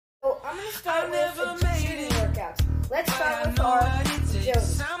I'm going to start with shooting workouts. Let's start with our agility.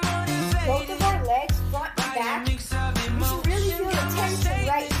 Both of our legs, front and back. You should really feel the tension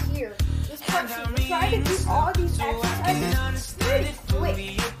right here. This part should try to do all these exercises pretty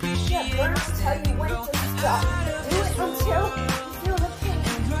quick. That burn will tell you when to stop. Do it until you feel the pain.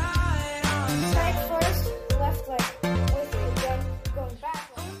 Side first, left leg with it, then going back.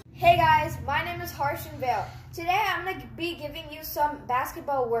 Hey guys, my name is Harshan Vel. Today I'm going to be giving you some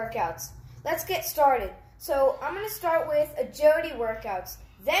basketball workouts. Let's get started. So I'm going to start with agility workouts.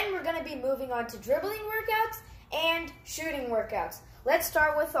 Then we're going to be moving on to dribbling workouts and shooting workouts. Let's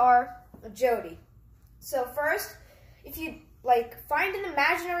start with our agility. So first, if you find an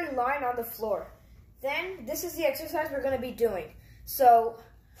imaginary line on the floor, then this is the exercise we're going to be doing. So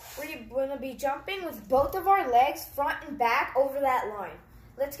we're going to be jumping with both of our legs front and back over that line.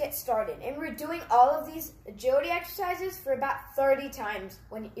 Let's get started. And we're doing all of these agility exercises for about 30 times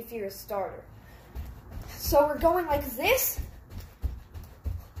if you're a starter. So we're going like this.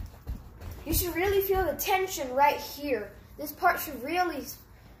 You should really feel the tension right here. This part should really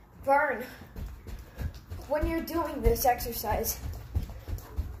burn when you're doing this exercise.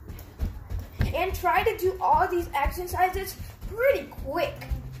 And try to do all these exercises pretty quick,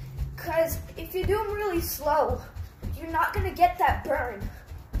 because if you do them really slow, you're not going to get that burn.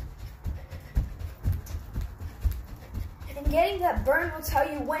 And getting that burn will tell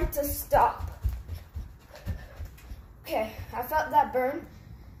you when to stop. Okay, I felt that burn.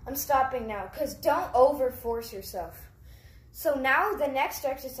 I'm stopping now, because don't over-force yourself. So now the next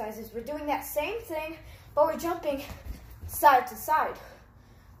exercise is we're doing that same thing, but we're jumping side to side.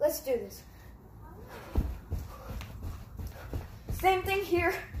 Let's do this. Same thing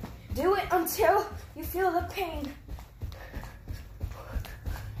here. Do it until you feel the pain.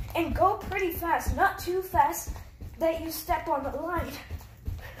 And go pretty fast, not too fast that you step on the line.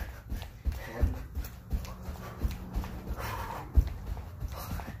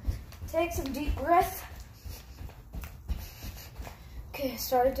 Take some deep breath. Okay,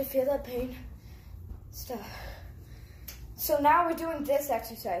 started to feel that pain. Stop. So now we're doing this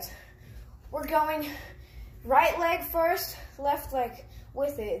exercise. We're going right leg first, left leg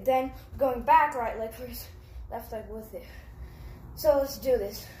with it. Then going back, right leg first, left leg with it. So let's do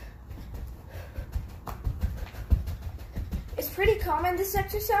this. It's pretty common, this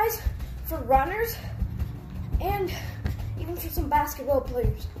exercise, for runners and even for some basketball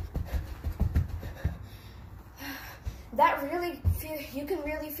players. You can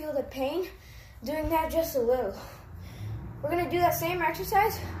really feel the pain doing that just a little. We're going to do that same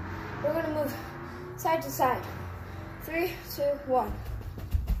exercise. We're going to move side to side. 3, 2, 1.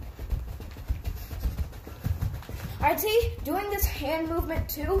 I'd say doing this hand movement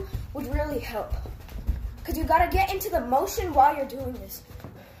too would really help, because you got to get into the motion while you're doing this.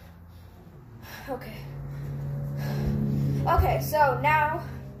 Okay, so now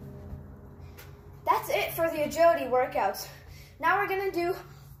that's it for the agility workouts. Now we're going to do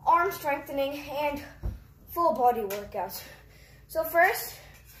arm strengthening and full body workouts. So first,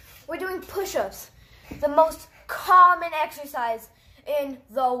 we're doing push-ups, the most common exercise in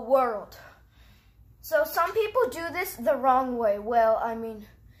the world. So some people do this the wrong way. Well, I mean,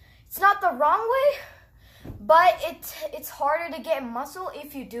 it's not the wrong way, but it's harder to get muscle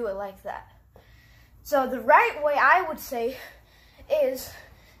if you do it like that. So the right way, I would say, is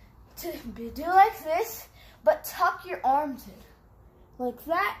to do like this, but tuck your arms in. Like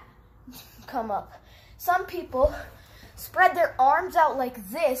that, come up. Some people spread their arms out like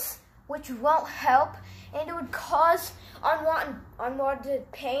this, which won't help, and it would cause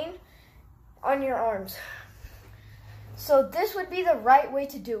unwanted pain on your arms. So this would be the right way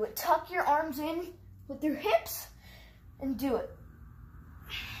to do it. Tuck your arms in with your hips and do it.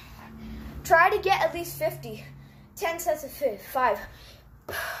 Try to get at least 50. 10 sets of 5.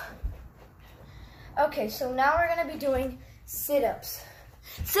 Okay, so now we're going to be doing sit-ups.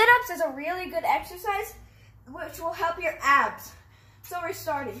 Sit-ups is a really good exercise which will help your abs. So we're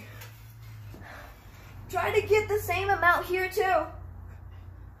starting. Try to get the same amount here too.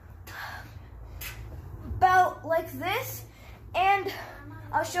 About like this, and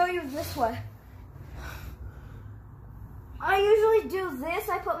I'll show you this way. I usually do this.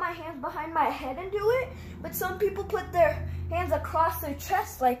 I put my hands behind my head and do it, but some people put their hands across their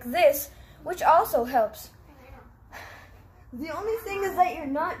chest like this, which also helps. The only thing is that you're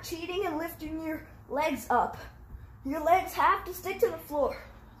not cheating and lifting your legs up. Your legs have to stick to the floor.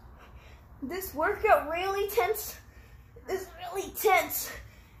 This workout is really tense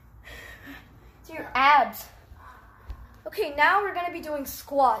to your abs. Okay, now we're gonna be doing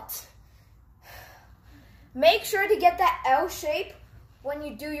squats. Make sure to get that L shape when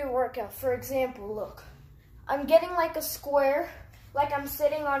you do your workout. For example, look, I'm getting like a square, like I'm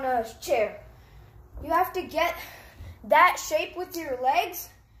sitting on a chair. You have to get that shape with your legs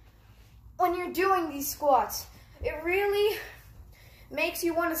when you're doing these squats. It really makes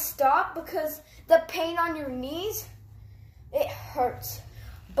you want to stop because the pain on your knees, it hurts.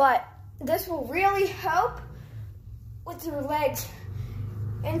 But this will really help with your legs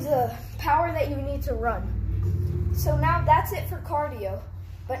and the power that you need to run. So now that's it for cardio.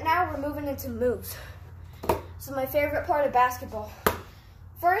 But now we're moving into moves. So my favorite part of basketball.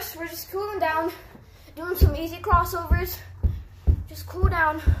 First, we're just cooling down, doing some easy crossovers. Just cool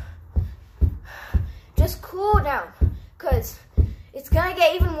down. Just cool down, because it's gonna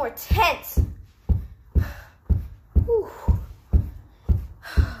get even more tense. Whew.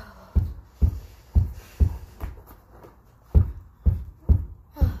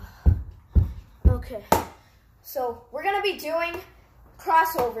 Okay, so we're gonna be doing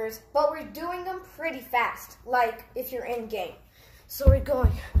crossovers, but we're doing them pretty fast, like if you're in game. So we're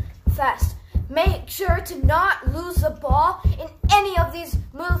going fast. Make sure to not lose the ball in any of these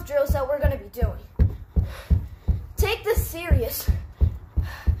move drills that we're gonna be doing. Take this serious.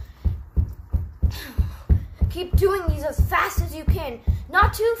 Keep doing these as fast as you can.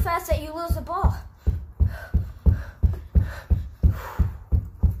 Not too fast that you lose the ball.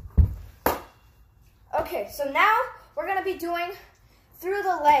 Okay, so now we're going to be doing through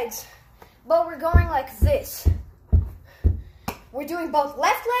the legs, but we're going like this. We're doing both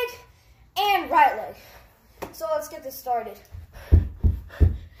left leg and right leg. So let's get this started.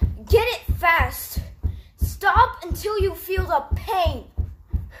 Get it fast. Stop until you feel the pain.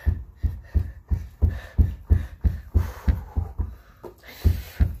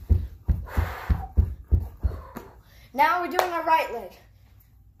 Now we're doing our right leg.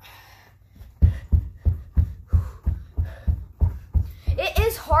 It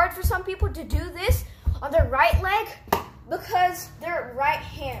is hard for some people to do this on their right leg because they're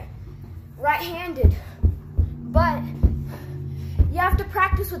right-handed. But you have to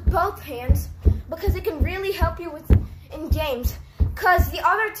practice with both hands because it can really help you in games. Because the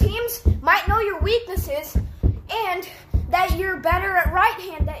other teams might know your weaknesses and that you're better at right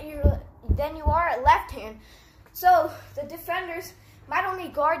hand than you are at left hand. So the defenders might only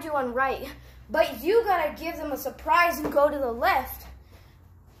guard you on right, but you gotta give them a surprise and go to the left,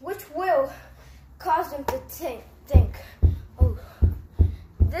 which will cause them to think, oh,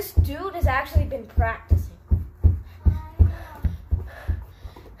 this dude has actually been practicing.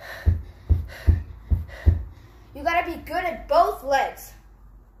 You gotta be good at both legs.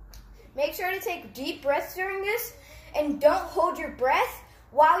 Make sure to take deep breaths during this and don't hold your breath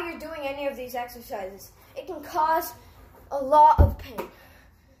while you're doing any of these exercises. It can cause a lot of pain.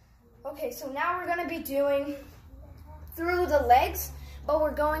 Okay, so now we're gonna be doing through the legs, but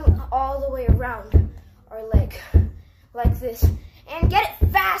we're going all the way around our leg, like this. And get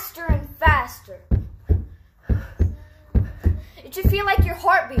it faster and faster. It should feel like your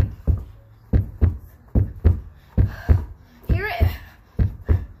heartbeat. Hear it?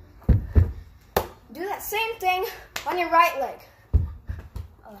 Do that same thing on your right leg.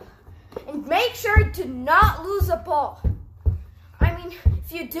 And make sure to not lose the ball. I mean,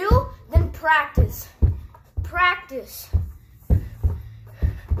 if you do, then practice. Practice.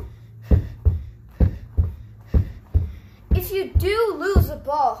 If you do lose the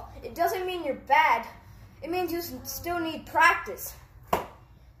ball, it doesn't mean you're bad. It means you still need practice.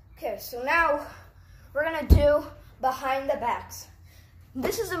 Okay, so now we're gonna do behind the backs.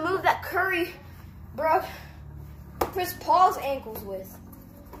 This is a move that Curry broke Chris Paul's ankles with.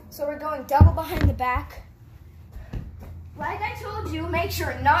 So we're going double behind the back. Like I told you, make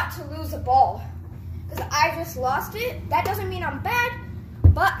sure not to lose the ball. Because I just lost it. That doesn't mean I'm bad,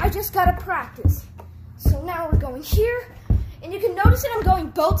 but I just gotta practice. So now we're going here. And you can notice that I'm going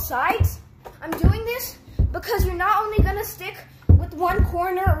both sides. I'm doing this because you're not only gonna stick with one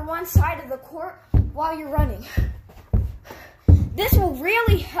corner or one side of the court while you're running. This will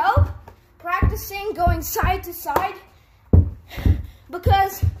really help practicing going side to side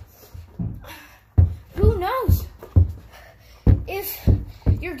because who knows if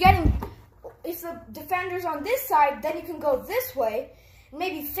the defender's on this side, then you can go this way,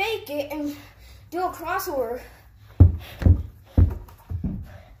 maybe fake it and do a crossover.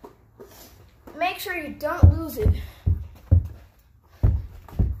 Make sure you don't lose it.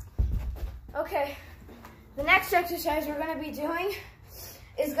 Okay, the next exercise we're going to be doing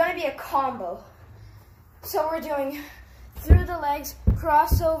is going to be a combo. So we're doing through the legs,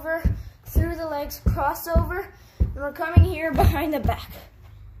 crossover, through the legs, crossover, and we're coming here behind the back.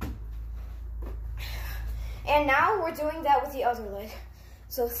 And now we're doing that with the other leg.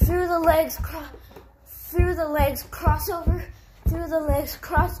 So through the legs, crossover, through the legs,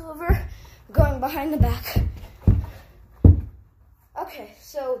 crossover, going behind the back. Okay,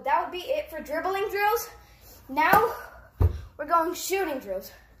 so that would be it for dribbling drills. Now we're going shooting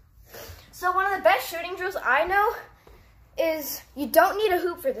drills. So one of the best shooting drills I know is you don't need a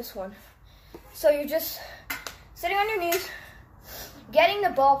hoop for this one. So you're just sitting on your knees, getting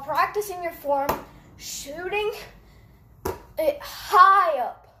the ball, practicing your form, shooting it high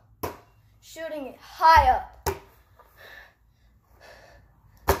up. Shooting it high up.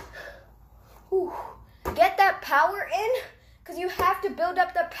 Whew. Get that power in, because you have to build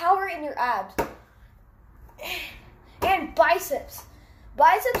up the power in your abs. And biceps.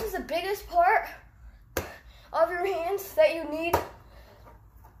 Biceps is the biggest part of your hands that you need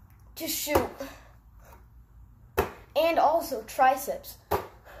to shoot. And also triceps.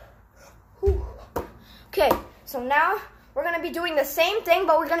 Whew. Okay, so now we're going to be doing the same thing,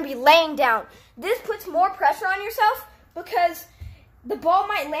 but we're going to be laying down. This puts more pressure on yourself because the ball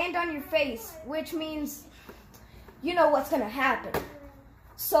might land on your face, which means you know what's going to happen.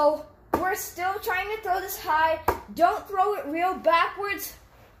 So we're still trying to throw this high. Don't throw it real backwards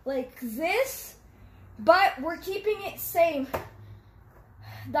like this, but we're keeping it same.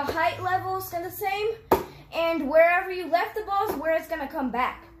 The height level is the same, and wherever you left the ball is where it's going to come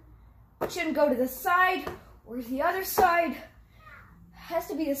back. It shouldn't go to the side or the other side. It has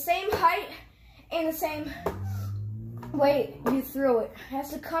to be the same height and the same way you threw it. It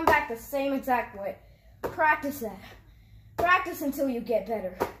has to come back the same exact way. Practice that. Practice until you get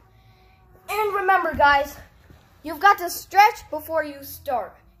better. And remember, guys, you've got to stretch before you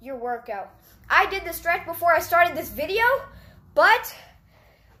start your workout. I did the stretch before I started this video, but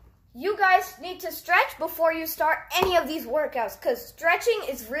you guys need to stretch before you start any of these workouts, because stretching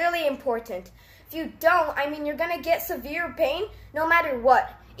is really important. If you don't, I mean, you're going to get severe pain no matter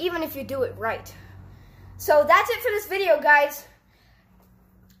what, even if you do it right. So that's it for this video, guys.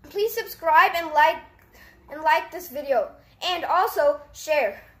 Please subscribe and like this video, and also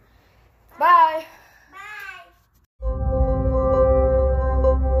share. Bye.